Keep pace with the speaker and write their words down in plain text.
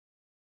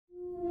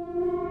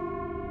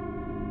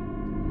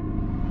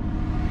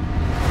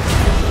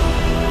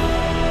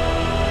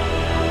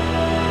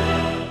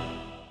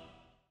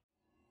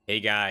Hey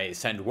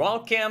guys, and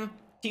welcome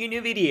to a new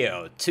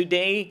video.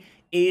 Today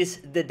is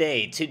the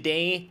day.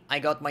 Today I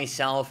got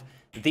myself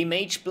the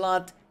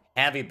Mageblood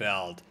heavy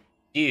belt.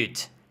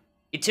 Dude,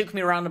 it took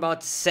me around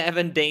about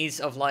 7 days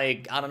of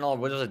like, I don't know,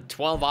 what was it,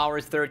 12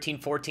 hours, 13,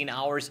 14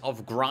 hours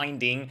of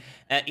grinding.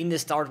 In the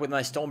start with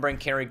my Stoneburn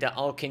character,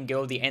 I can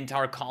go the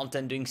entire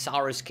content doing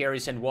Saurus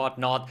carries and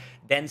whatnot,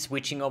 then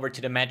switching over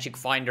to the Magic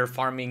Finder,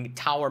 farming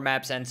tower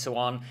maps and so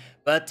on.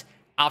 But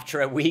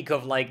after a week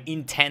of like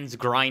intense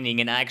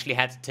grinding, and I actually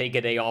had to take a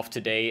day off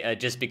today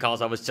just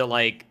because I was still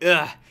like,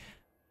 ugh,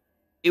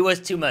 it was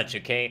too much,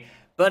 okay?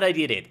 But I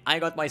did it. I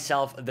got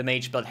myself the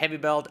Mageblood heavy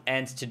belt,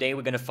 and today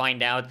we're gonna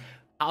find out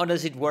how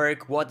does it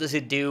work, what does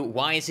it do,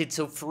 why is it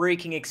so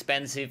freaking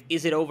expensive,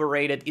 is it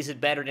overrated, is it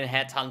better than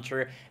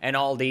Headhunter, and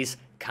all these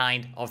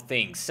kind of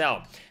things.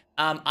 So,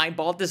 I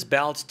bought this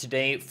belt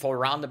today for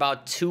around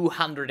about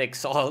 200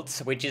 exalts,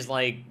 which is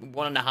like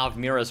 1.5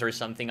 mirrors or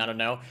something. I don't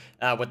know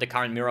what the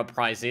current mirror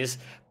price is.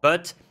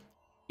 But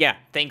yeah,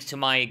 thanks to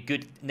my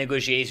good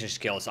negotiation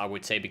skills, I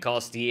would say,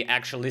 because the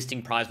actual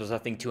listing price was, I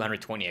think,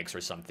 220x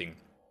or something.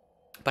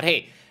 But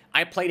hey,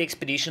 I played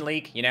Expedition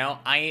League, you know.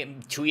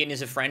 Tuyen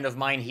is a friend of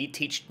mine. He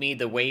taught me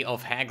the way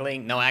of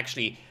haggling. No,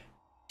 actually,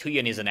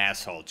 Tuyen is an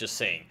asshole, just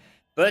saying.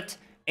 But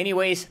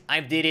anyways, I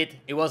did it.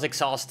 It was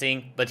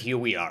exhausting, but here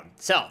we are.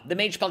 So, the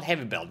Mageblood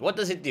heavy belt, what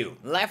does it do?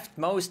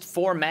 Leftmost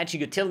 4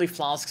 magic utility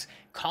flasks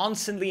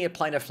constantly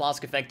apply the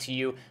flask effect to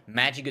you.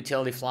 Magic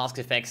utility flask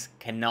effects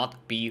cannot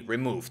be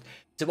removed.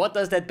 So what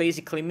does that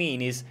basically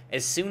mean is,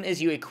 as soon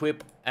as you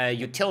equip a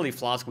utility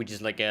flask, which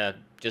is like a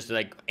just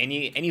like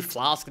any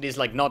flask that is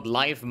like not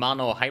live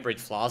mana or hybrid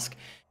flask,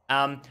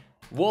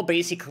 will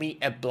basically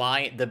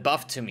apply the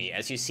buff to me.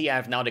 As you see, I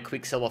have now the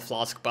Quicksilver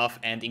flask buff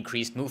and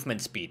increased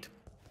movement speed.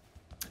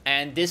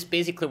 And this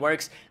basically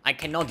works. I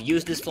cannot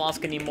use this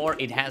flask anymore.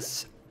 It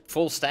has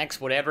full stacks,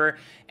 whatever,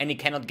 and it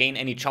cannot gain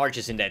any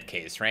charges in that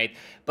case, right?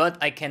 But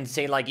I can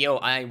say like, yo,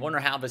 I want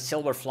to have a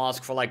silver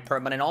flask for like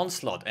permanent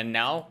onslaught, and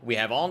now we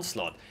have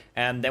onslaught.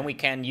 And then we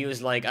can use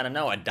like, I don't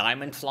know, a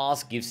diamond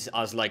flask gives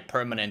us like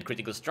permanent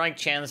critical strike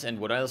chance, and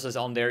what else is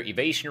on there?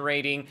 Evasion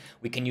rating.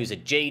 We can use a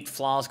jade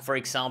flask, for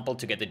example,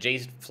 to get the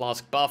jade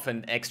flask buff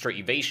and extra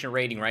evasion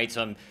rating, right?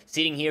 So I'm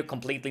sitting here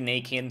completely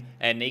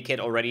naked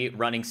already,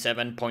 running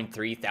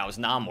 7.3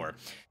 thousand armor.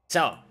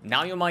 So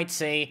now you might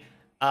say,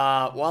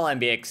 well,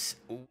 mbX,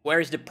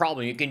 where's the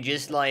problem? You can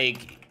just,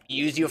 like,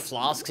 use your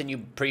flasks and you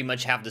pretty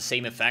much have the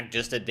same effect,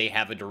 just that they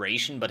have a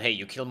duration. But hey,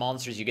 you kill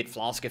monsters, you get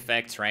flask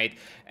effects, right?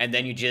 And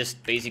then you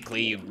just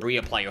basically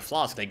reapply your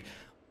flask. Like,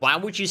 why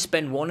would you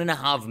spend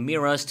 1.5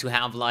 mirrors to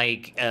have,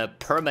 like, a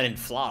permanent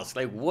flask?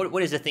 Like,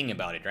 what is the thing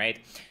about it, right?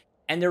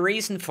 And the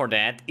reason for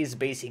that is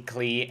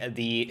basically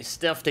the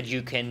stuff that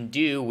you can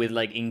do with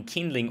like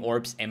enkindling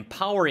orbs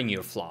empowering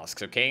your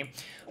flasks, okay?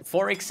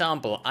 For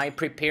example, I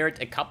prepared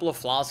a couple of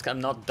flasks. I'm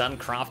not done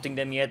crafting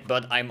them yet,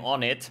 but I'm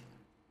on it.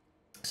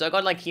 So I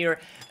got like here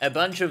a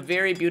bunch of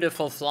very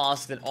beautiful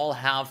flasks that all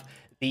have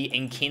the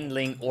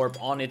enkindling orb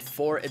on it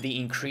for the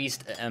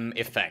increased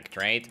effect,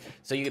 right?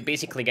 So you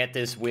basically get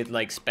this with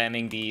like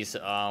spamming these,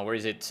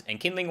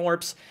 enkindling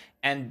orbs,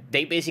 and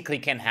they basically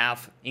can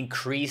have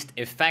increased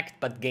effect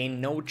but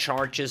gain no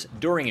charges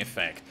during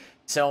effect.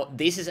 So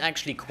this is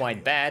actually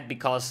quite bad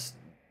because,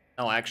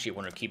 oh, I actually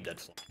want to keep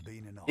that flask.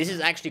 This is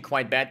actually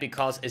quite bad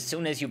because as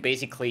soon as you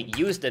basically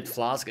use that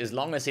flask, as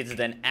long as it's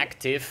then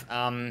active,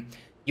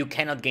 you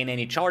cannot gain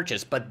any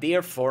charges, but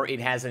therefore it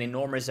has an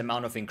enormous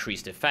amount of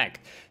increased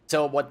effect.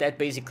 So what that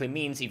basically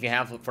means, if you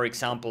have, for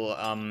example,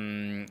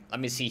 let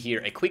me see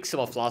here, a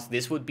Quicksilver flask,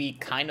 this would be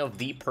kind of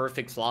the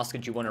perfect flask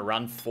that you want to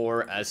run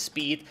for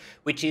speed,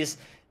 which is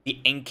the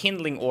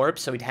enkindling orb,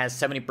 so it has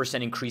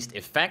 70% increased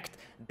effect,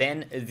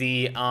 then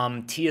the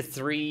tier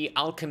 3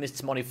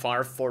 alchemist's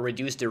modifier for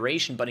reduced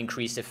duration but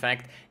increased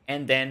effect,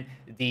 and then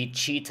the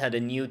cheetah, the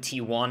new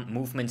T1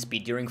 movement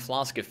speed during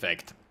flask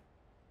effect.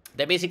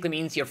 That basically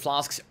means your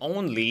flasks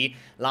only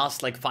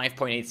last like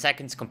 5.8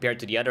 seconds compared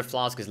to the other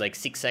flask is like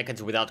 6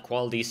 seconds without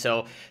quality.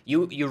 So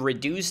you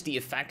reduce the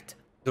effect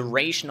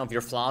duration of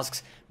your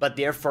flasks, but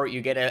therefore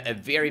you get a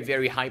very,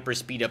 very hyper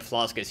speed up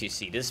flask, as you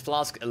see. This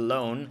flask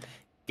alone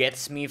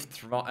gets me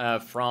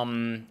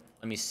from,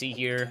 let me see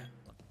here,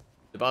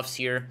 the buffs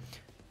here,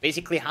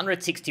 basically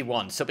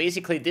 161. So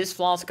basically this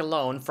flask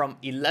alone from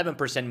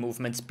 11%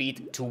 movement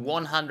speed to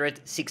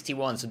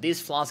 161. So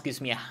this flask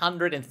gives me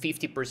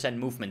 150%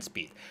 movement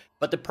speed.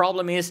 But the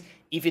problem is,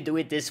 if you do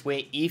it this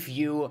way, if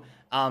you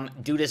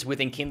do this with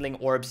enkindling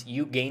orbs,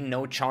 you gain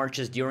no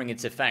charges during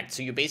its effect.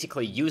 So you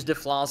basically use the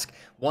flask.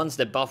 Once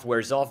the buff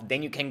wears off,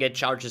 then you can get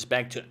charges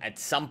back to at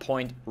some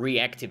point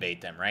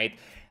reactivate them, right?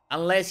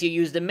 Unless you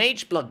use the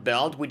Mageblood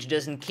belt, which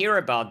doesn't care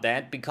about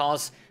that,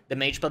 because the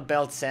Mageblood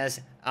belt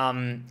says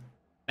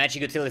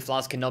magic utility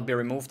flask cannot be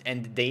removed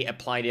and they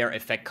apply their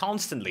effect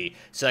constantly.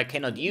 So I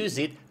cannot use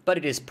it, but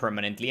it is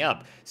permanently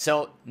up.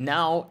 So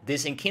now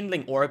this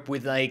enkindling orb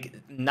with like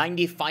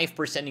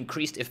 95%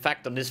 increased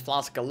effect on this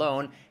flask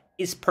alone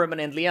is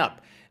permanently up.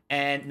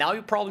 And now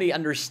you probably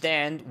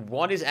understand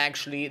what is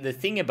actually the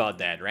thing about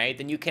that, right?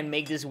 And you can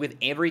make this with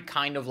every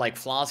kind of like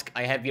flask.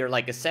 I have here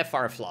like a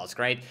sapphire flask,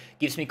 right?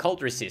 Gives me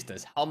cold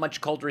resistance. How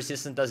much cold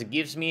resistance does it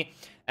gives me?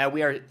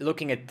 We are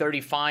looking at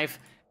 35,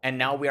 and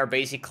now we are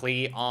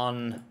basically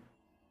on...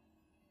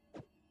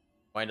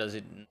 Why does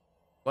it...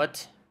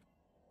 What?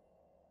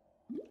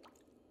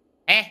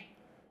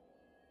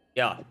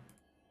 Yeah.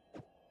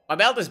 My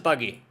belt is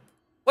buggy.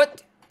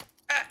 What?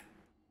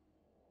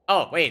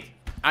 Oh, wait.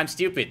 I'm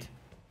stupid.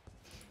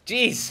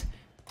 Jeez.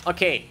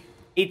 Okay.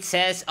 It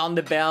says on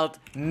the belt,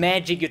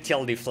 magic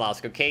utility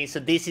flask, okay? So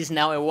this is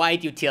now a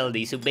white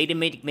utility, so better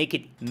make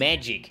it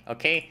magic,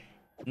 okay?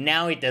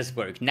 Now it does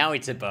work. Now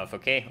it's a buff,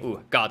 okay?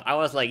 Ooh, God. I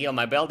was like, yo,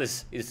 my belt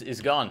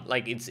is gone.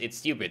 Like, it's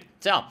stupid.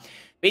 So,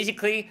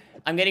 basically,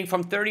 I'm getting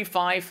from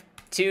 35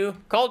 to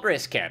cold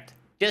rest capped.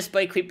 Just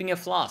by equipping a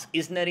flask.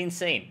 Isn't that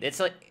insane? It's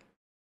like...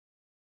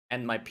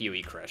 And my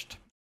PoE crashed.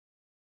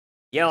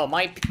 Yo,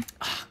 my...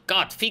 Oh,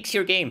 God, fix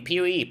your game,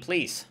 PoE,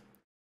 please.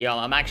 Yo,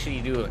 I'm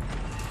actually doing...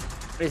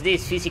 What is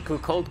this? Physical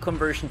code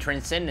conversion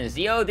transcendence.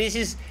 Yo, this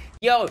is...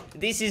 Yo,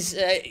 this is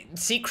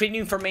secret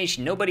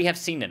information. Nobody has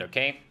seen it,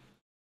 okay?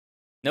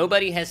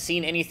 Nobody has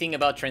seen anything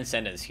about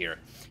transcendence here.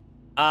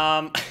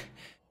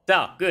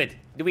 So, good.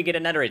 Do we get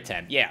another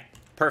attempt? Yeah.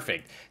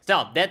 Perfect.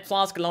 So, that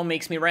flask alone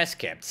makes me rest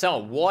capped. So,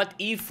 what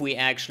if we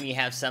actually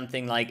have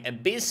something like a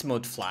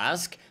Bismuth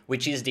flask,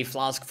 which is the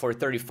flask for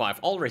 35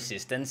 all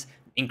resistance,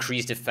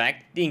 increased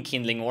effect, the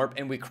enkindling orb,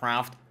 and we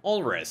craft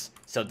all res.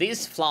 So,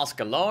 this flask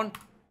alone,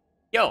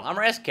 yo, I'm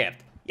rest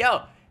capped.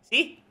 Yo,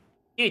 see?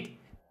 Dude,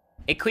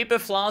 equip a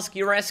flask,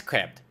 you're rest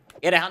capped.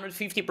 Get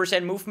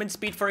 150% movement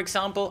speed, for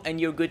example, and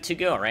you're good to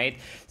go, right?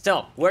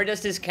 So, where does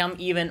this come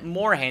even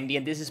more handy?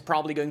 And this is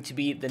probably going to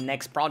be the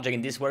next project,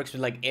 and this works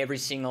with like every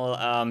single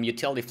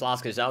utility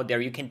flask is out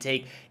there. You can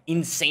take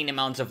insane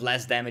amounts of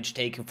less damage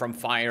taken from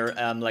fire,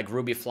 like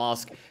Ruby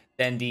Flask,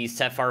 then the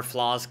Sapphire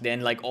Flask,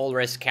 then like all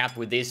rest cap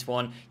with this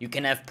one. You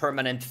can have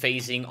permanent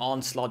phasing,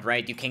 onslaught,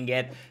 right? You can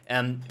get,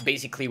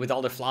 basically with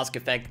all the flask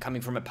effect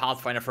coming from a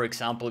Pathfinder, for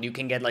example, you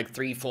can get like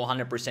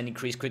 300-400%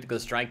 increased critical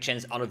strike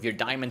chance out of your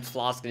Diamond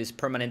Flask that is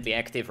permanently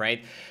active,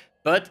 right?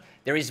 But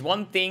there is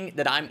one thing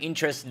that I'm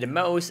interested in the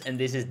most, and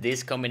this is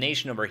this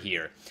combination over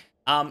here.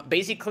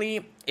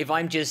 Basically, if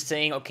I'm just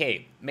saying,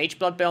 okay,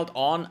 Mageblood belt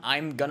on,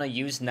 I'm gonna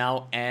use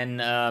now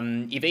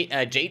an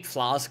Jade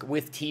Flask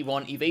with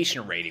T1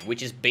 evasion rating,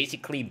 which is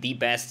basically the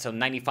best, so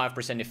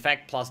 95%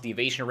 effect plus the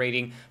evasion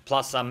rating,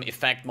 plus some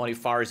effect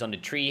modifiers on the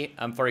tree,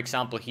 for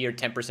example here,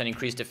 10%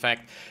 increased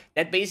effect.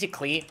 That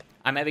basically,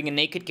 I'm having a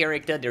naked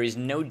character, there is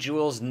no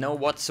jewels, no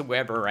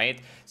whatsoever,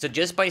 right? So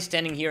just by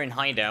standing here in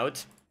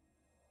hideout,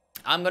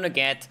 I'm gonna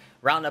get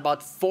round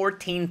about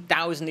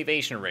 14,000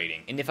 evasion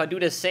rating. And if I do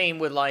the same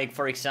with, like,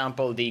 for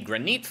example, the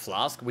Granite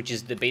Flask, which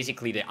is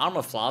basically the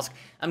armor flask,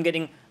 I'm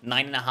getting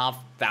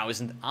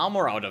 9,500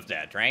 armor out of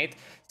that, right?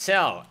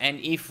 So, and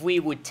if we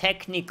would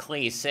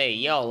technically say,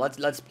 yo,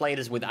 let's play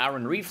this with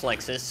Iron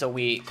Reflexes, so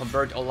we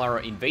convert all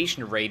our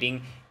evasion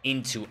rating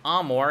into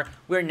armor,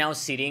 we're now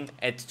sitting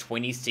at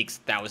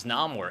 26,000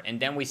 armor. And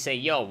then we say,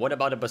 yo, what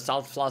about a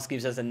Basalt Flask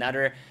gives us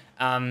another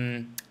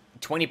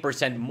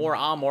 20% more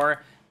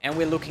armor, and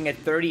we're looking at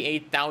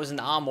 38,000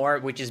 armor,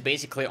 which is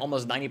basically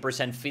almost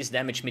 90% fist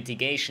damage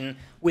mitigation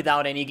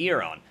without any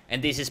gear on.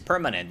 And this is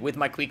permanent. With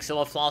my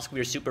Quicksilver Flask,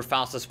 we're super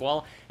fast as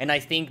well, and I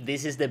think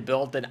this is the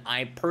build that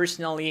I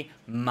personally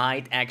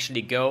might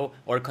actually go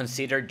or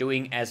consider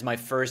doing as my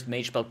first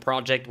Mageblood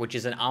project, which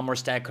is an armor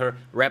stacker,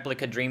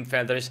 replica Dream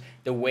Feathers,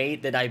 the way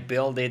that I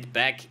built it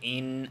back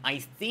in, I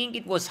think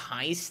it was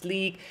High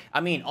Sleek. I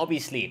mean,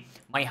 obviously,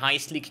 my High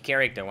Sleek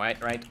character,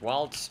 right?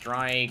 Wild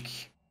Strike,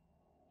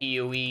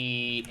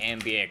 PoE,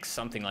 mbX,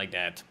 something like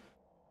that.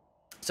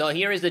 So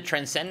here is the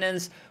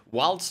Transcendence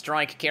Wild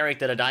Strike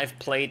character that I've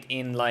played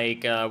in,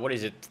 like, what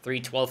is it,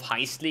 312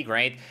 High Sleek,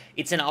 right?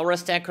 It's an aura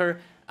stacker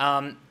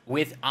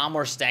with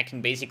armor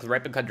stacking, basically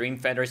replica Dream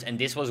Feathers, and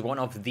this was one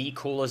of the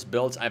coolest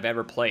builds I've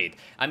ever played.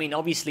 I mean,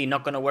 obviously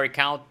not gonna work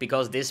out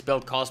because this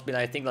build cost me,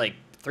 I think, like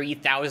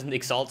 3,000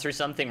 exalts or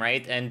something,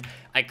 right? And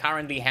I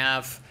currently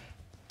have,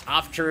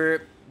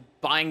 after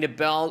buying the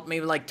belt,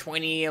 maybe like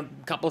 20, a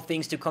couple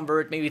things to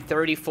convert, maybe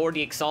 30,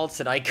 40 exalts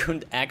that I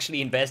couldn't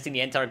actually invest in the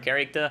entire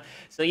character.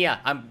 So yeah,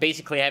 I'm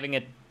basically having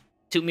a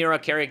 2-mirror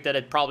character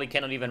that probably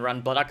cannot even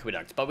run Blood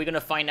Aqueducts. But we're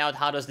gonna find out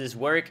how does this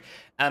work,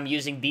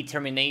 using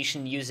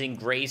Determination, using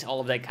Grace, all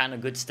of that kind of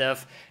good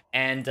stuff.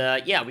 And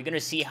yeah, we're gonna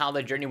see how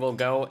the journey will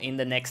go in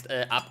the next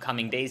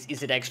upcoming days.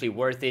 Is it actually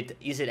worth it?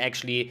 Is it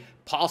actually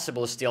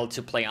possible still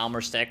to play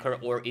Armor Stacker,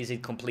 or is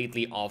it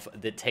completely off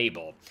the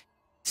table?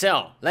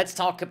 So, let's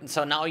talk,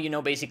 so now you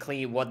know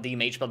basically what the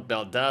Mageblood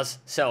belt does.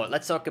 So,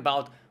 let's talk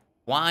about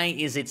why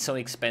is it so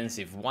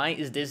expensive? Why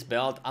is this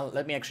belt,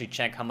 let me actually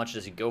check how much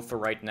does it go for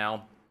right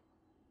now.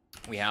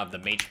 We have the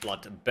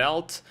Mageblood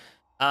belt,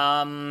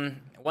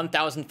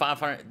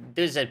 1,500,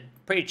 this is a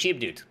pretty cheap,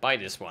 dude, buy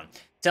this one.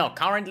 So,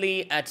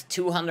 currently at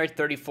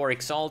 234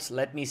 exalts,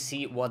 let me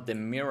see what the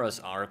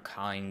mirrors are,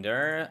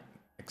 kinda.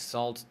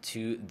 Exalt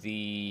to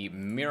the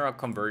mirror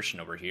conversion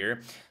over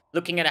here.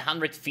 Looking at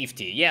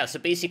 150. Yeah, so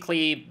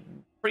basically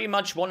pretty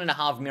much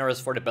 1.5 mirrors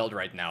for the belt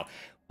right now.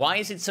 Why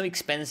is it so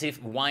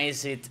expensive? Why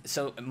is it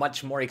so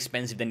much more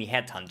expensive than the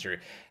Headhunter?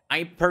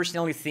 I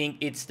personally think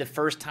it's the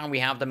first time we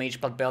have the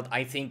Mageblood belt.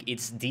 I think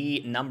it's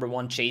the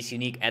 #1 chase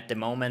unique at the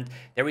moment.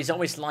 There is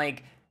always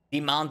like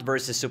demand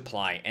versus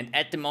supply, and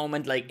at the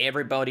moment like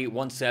everybody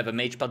wants to have a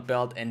Mageblood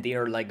belt, and they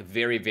are like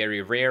very,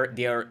 very rare.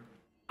 They are,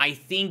 I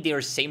think they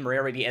are same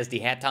rarity as the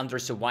Headhunter,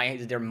 so why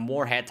is there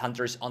more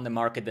Headhunters on the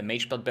market than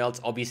Mageblood belts?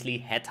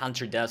 Obviously,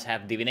 Headhunter does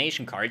have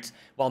divination cards,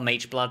 while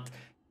Mageblood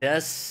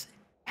does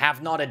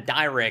have not a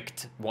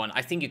direct one.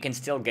 I think you can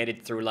still get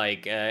it through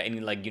like any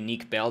like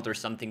unique belt or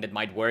something that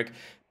might work.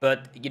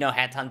 But you know,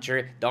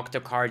 Headhunter, Doctor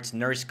cards,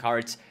 Nurse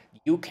cards,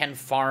 you can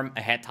farm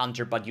a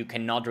Headhunter, but you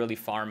cannot really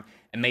farm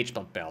a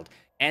Mageblood belt.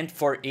 And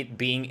for it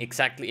being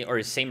exactly or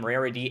the same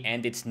rarity,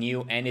 and it's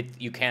new, and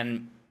you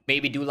can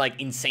maybe do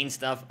like insane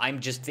stuff. I'm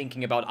just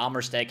thinking about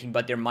armor stacking,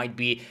 but there might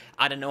be,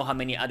 I don't know how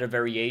many other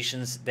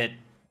variations that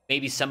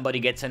maybe somebody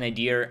gets an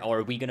idea,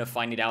 or we're gonna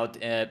find it out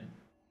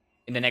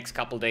in the next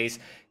couple days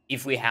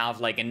if we have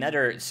like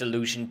another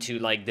solution to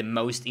like the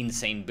most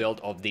insane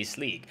build of this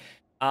league.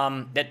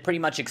 That pretty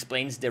much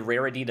explains the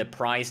rarity, the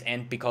price,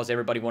 and because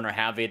everybody want to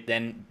have it,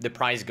 then the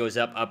price goes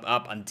up, up,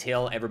 up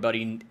until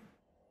everybody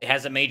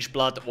has a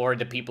Mageblood, or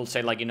the people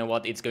say like, you know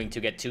what, it's going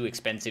to get too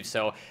expensive.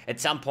 So at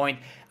some point,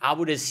 I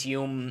would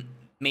assume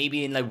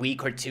maybe in a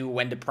week or two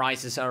when the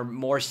prices are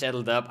more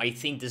settled up, I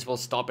think this will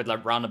stop at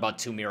like around about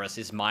 2 mirrors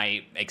is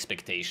my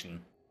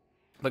expectation.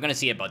 We're gonna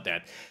see about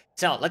that.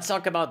 So let's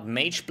talk about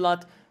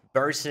Mageblood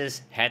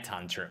versus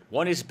Headhunter.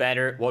 What is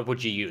better? What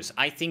would you use?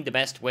 I think the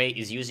best way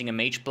is using a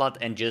Mageblood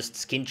and just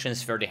skin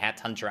transfer the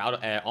Headhunter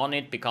out on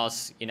it,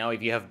 because, you know,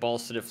 if you have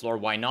balls to the floor,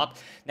 why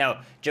not?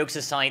 Now, jokes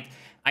aside,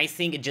 I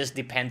think it just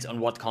depends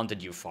on what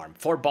content you farm.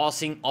 For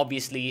bossing,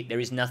 obviously, there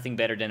is nothing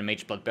better than a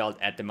Mageblood belt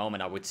at the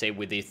moment, I would say,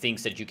 with the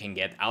things that you can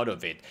get out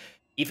of it.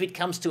 If it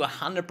comes to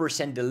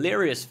 100%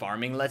 Delirious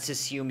farming, let's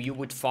assume you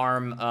would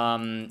farm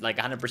like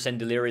 100%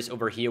 Delirious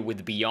over here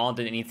with Beyond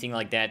and anything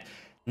like that,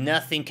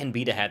 nothing can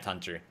beat a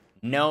Headhunter.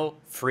 No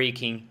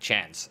freaking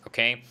chance,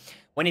 okay?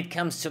 When it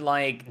comes to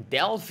like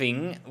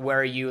delving,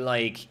 where you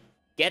like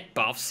get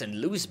buffs and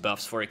lose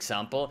buffs, for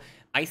example,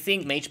 I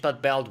think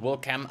Mageblood belt will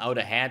come out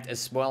ahead,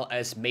 as well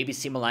as maybe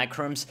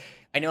Simulacrums.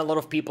 I know a lot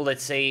of people that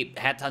say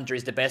Headhunter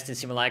is the best in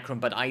Simulacrum,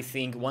 but I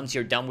think once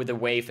you're done with the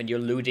wave and you're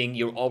looting,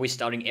 you're always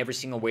starting every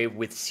single wave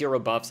with 0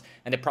 buffs.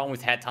 And the problem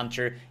with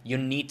Headhunter, you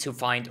need to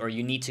find, or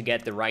you need to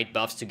get the right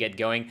buffs to get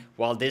going,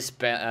 while this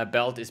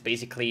belt is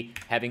basically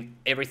having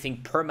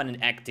everything permanent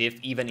active,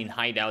 even in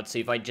hideout. So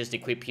if I just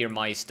equip here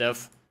my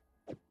stuff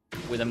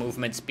with a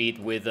movement speed,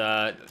 with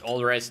all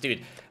the rest,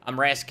 dude, I'm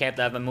res capped,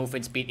 I have a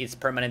movement speed, it's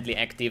permanently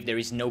active, there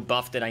is no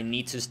buff that I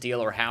need to steal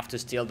or have to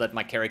steal that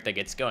my character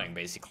gets going,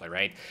 basically,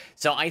 right?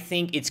 So I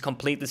think it's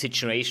completely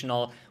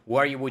situational,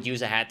 where you would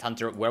use a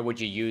Headhunter, where would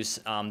you use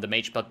the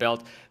Mageblood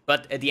belt.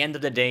 But at the end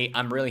of the day,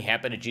 I'm really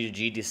happy that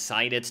GGG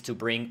decided to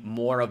bring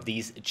more of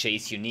these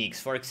chase uniques.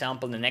 For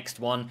example, the next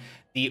one,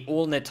 the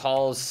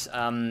Ulnetal's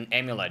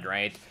amulet,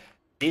 right?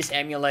 This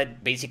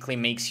amulet basically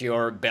makes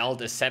your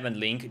belt a 7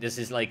 link. This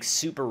is like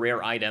super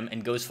rare item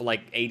and goes for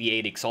like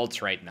 88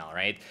 exalts right now,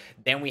 right?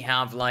 Then we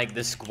have like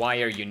the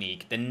Squire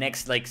unique, the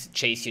next like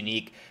chase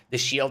unique, the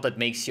shield that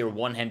makes your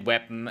one-hand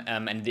weapon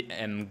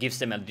and gives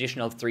them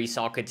additional 3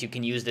 sockets. You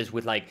can use this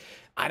with like,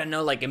 I don't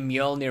know, like a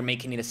Mjolnir,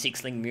 making it a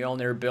 6-link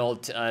Mjolnir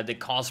build. The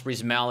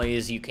Cosprey's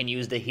Malice, you can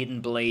use the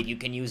Hidden Blade, you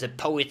can use a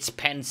Poet's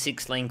Pen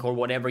 6-link or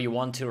whatever you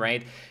want to,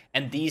 right?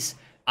 And these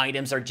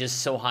items are just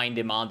so high in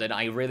demand, and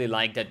I really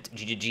like that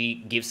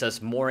GGG gives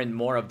us more and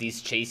more of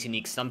these chase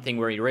uniques, something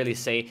where you really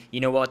say, you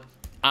know what,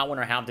 I want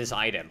to have this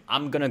item.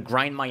 I'm gonna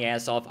grind my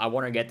ass off, I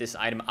want to get this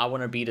item, I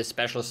want to be the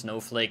special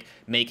snowflake,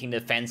 making the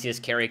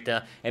fanciest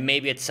character, and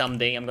maybe at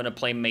someday I'm gonna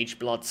play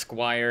Mageblood,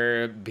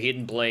 Squire,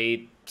 Hidden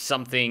Blade,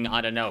 something, I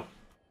don't know,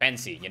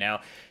 fancy, you know?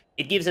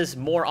 It gives us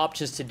more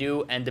options to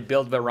do, and the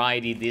build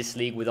variety this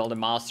league with all the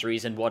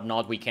masteries and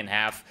whatnot we can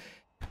have.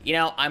 You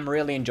know, I'm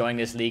really enjoying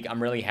this league.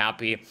 I'm really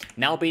happy.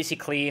 Now,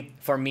 basically,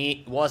 for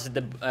me, was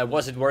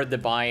it worth the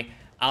buy?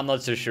 I'm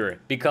not so sure,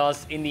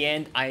 because in the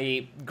end,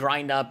 I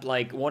grind up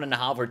like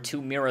 1.5 or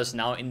 2 mirrors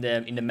now in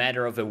the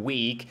matter of a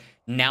week.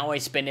 Now I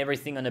spend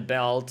everything on a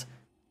belt,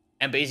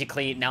 and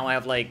basically now I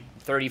have like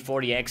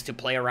 30-40x to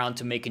play around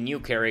to make a new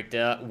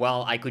character.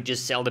 Well, I could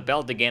just sell the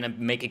belt again and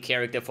make a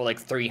character for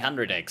like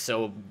 300x.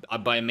 So I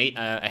buy a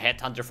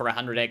Headhunter for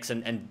 100x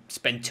and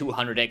spend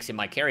 200x in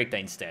my character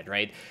instead,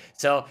 right?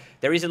 So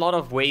there is a lot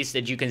of ways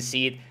that you can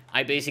see it.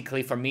 I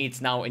basically, for me,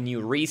 it's now a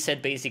new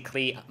reset,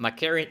 basically. My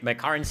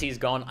currency is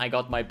gone. I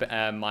got my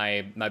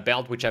my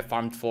belt, which I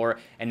farmed for,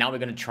 and now we're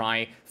gonna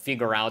try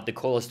figure out the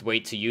coolest way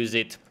to use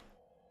it.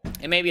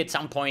 And maybe at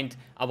some point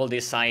I will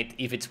decide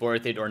if it's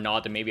worth it or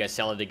not, and maybe I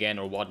sell it again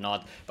or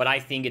whatnot. But I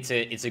think it's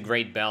a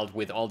great belt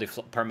with all the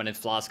permanent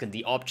flask and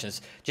the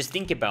options. Just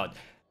think about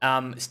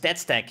stat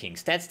stacking.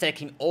 Stat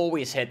stacking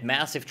always had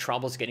massive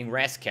troubles getting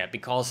res cap,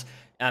 because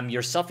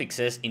your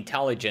suffixes,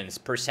 intelligence,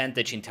 percent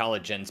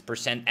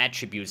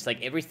attributes,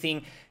 like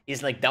everything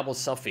is like double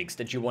suffix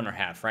that you want to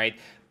have, right?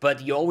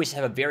 But you always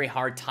have a very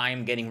hard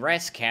time getting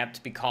res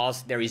capped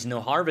because there is no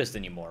harvest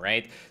anymore,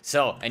 right?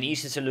 So an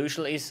easy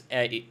solution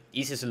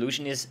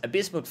is a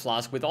bismuth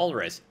flask with all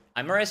res.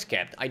 I'm res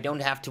capped. I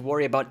don't have to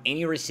worry about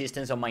any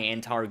resistance on my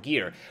entire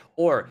gear.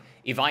 Or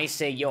if I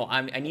say, yo,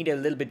 I need a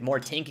little bit more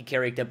tanky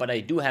character, but I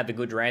do have a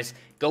good res,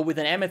 go with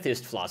an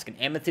amethyst flask. An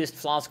amethyst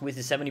flask with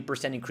a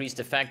 70% increased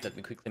effect. Let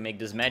me quickly make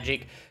this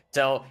magic.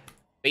 So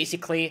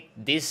basically,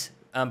 this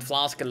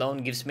flask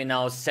alone gives me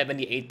now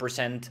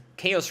 78%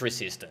 chaos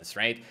resistance,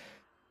 right?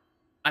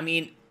 I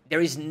mean,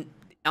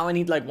 now I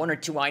need like 1 or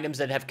 2 items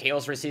that have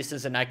chaos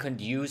resistance, and I could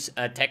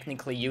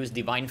technically use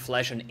divine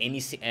flesh on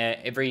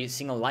every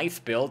single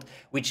life build,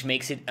 which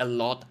makes it a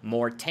lot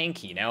more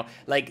tanky, you know?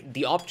 Like,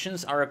 the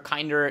options are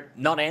kinda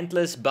not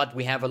endless, but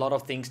we have a lot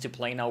of things to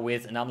play now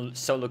with, and I'm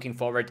so looking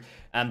forward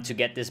to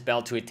get this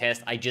belt to a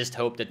test. I just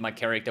hope that my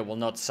character will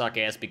not suck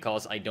ass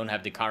because I don't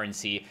have the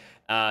currency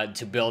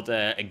to build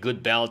a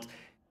good belt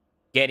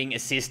getting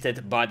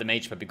assisted by the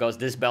mage, because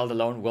this belt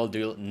alone will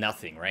do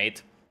nothing, right?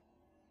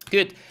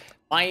 Good.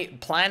 My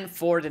plan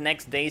for the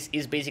next days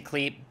is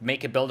basically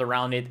make a build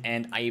around it,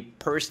 and I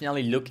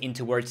personally look in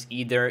towards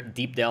either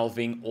deep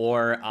delving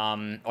or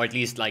at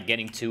least like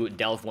getting to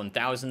delve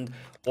 1000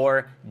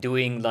 or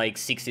doing like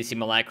 60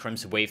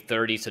 simulacrums wave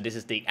 30. So this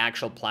is the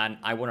actual plan.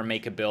 I want to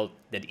make a build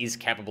that is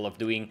capable of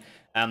doing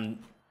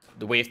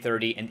the wave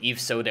 30, and if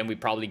so, then we're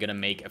probably gonna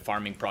make a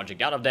farming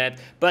project out of that.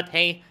 But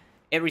hey,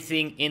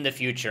 everything in the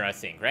future, I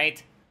think,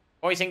 right?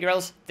 Boys and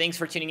girls, thanks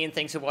for tuning in,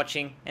 thanks for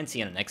watching, and see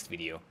you in the next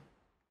video.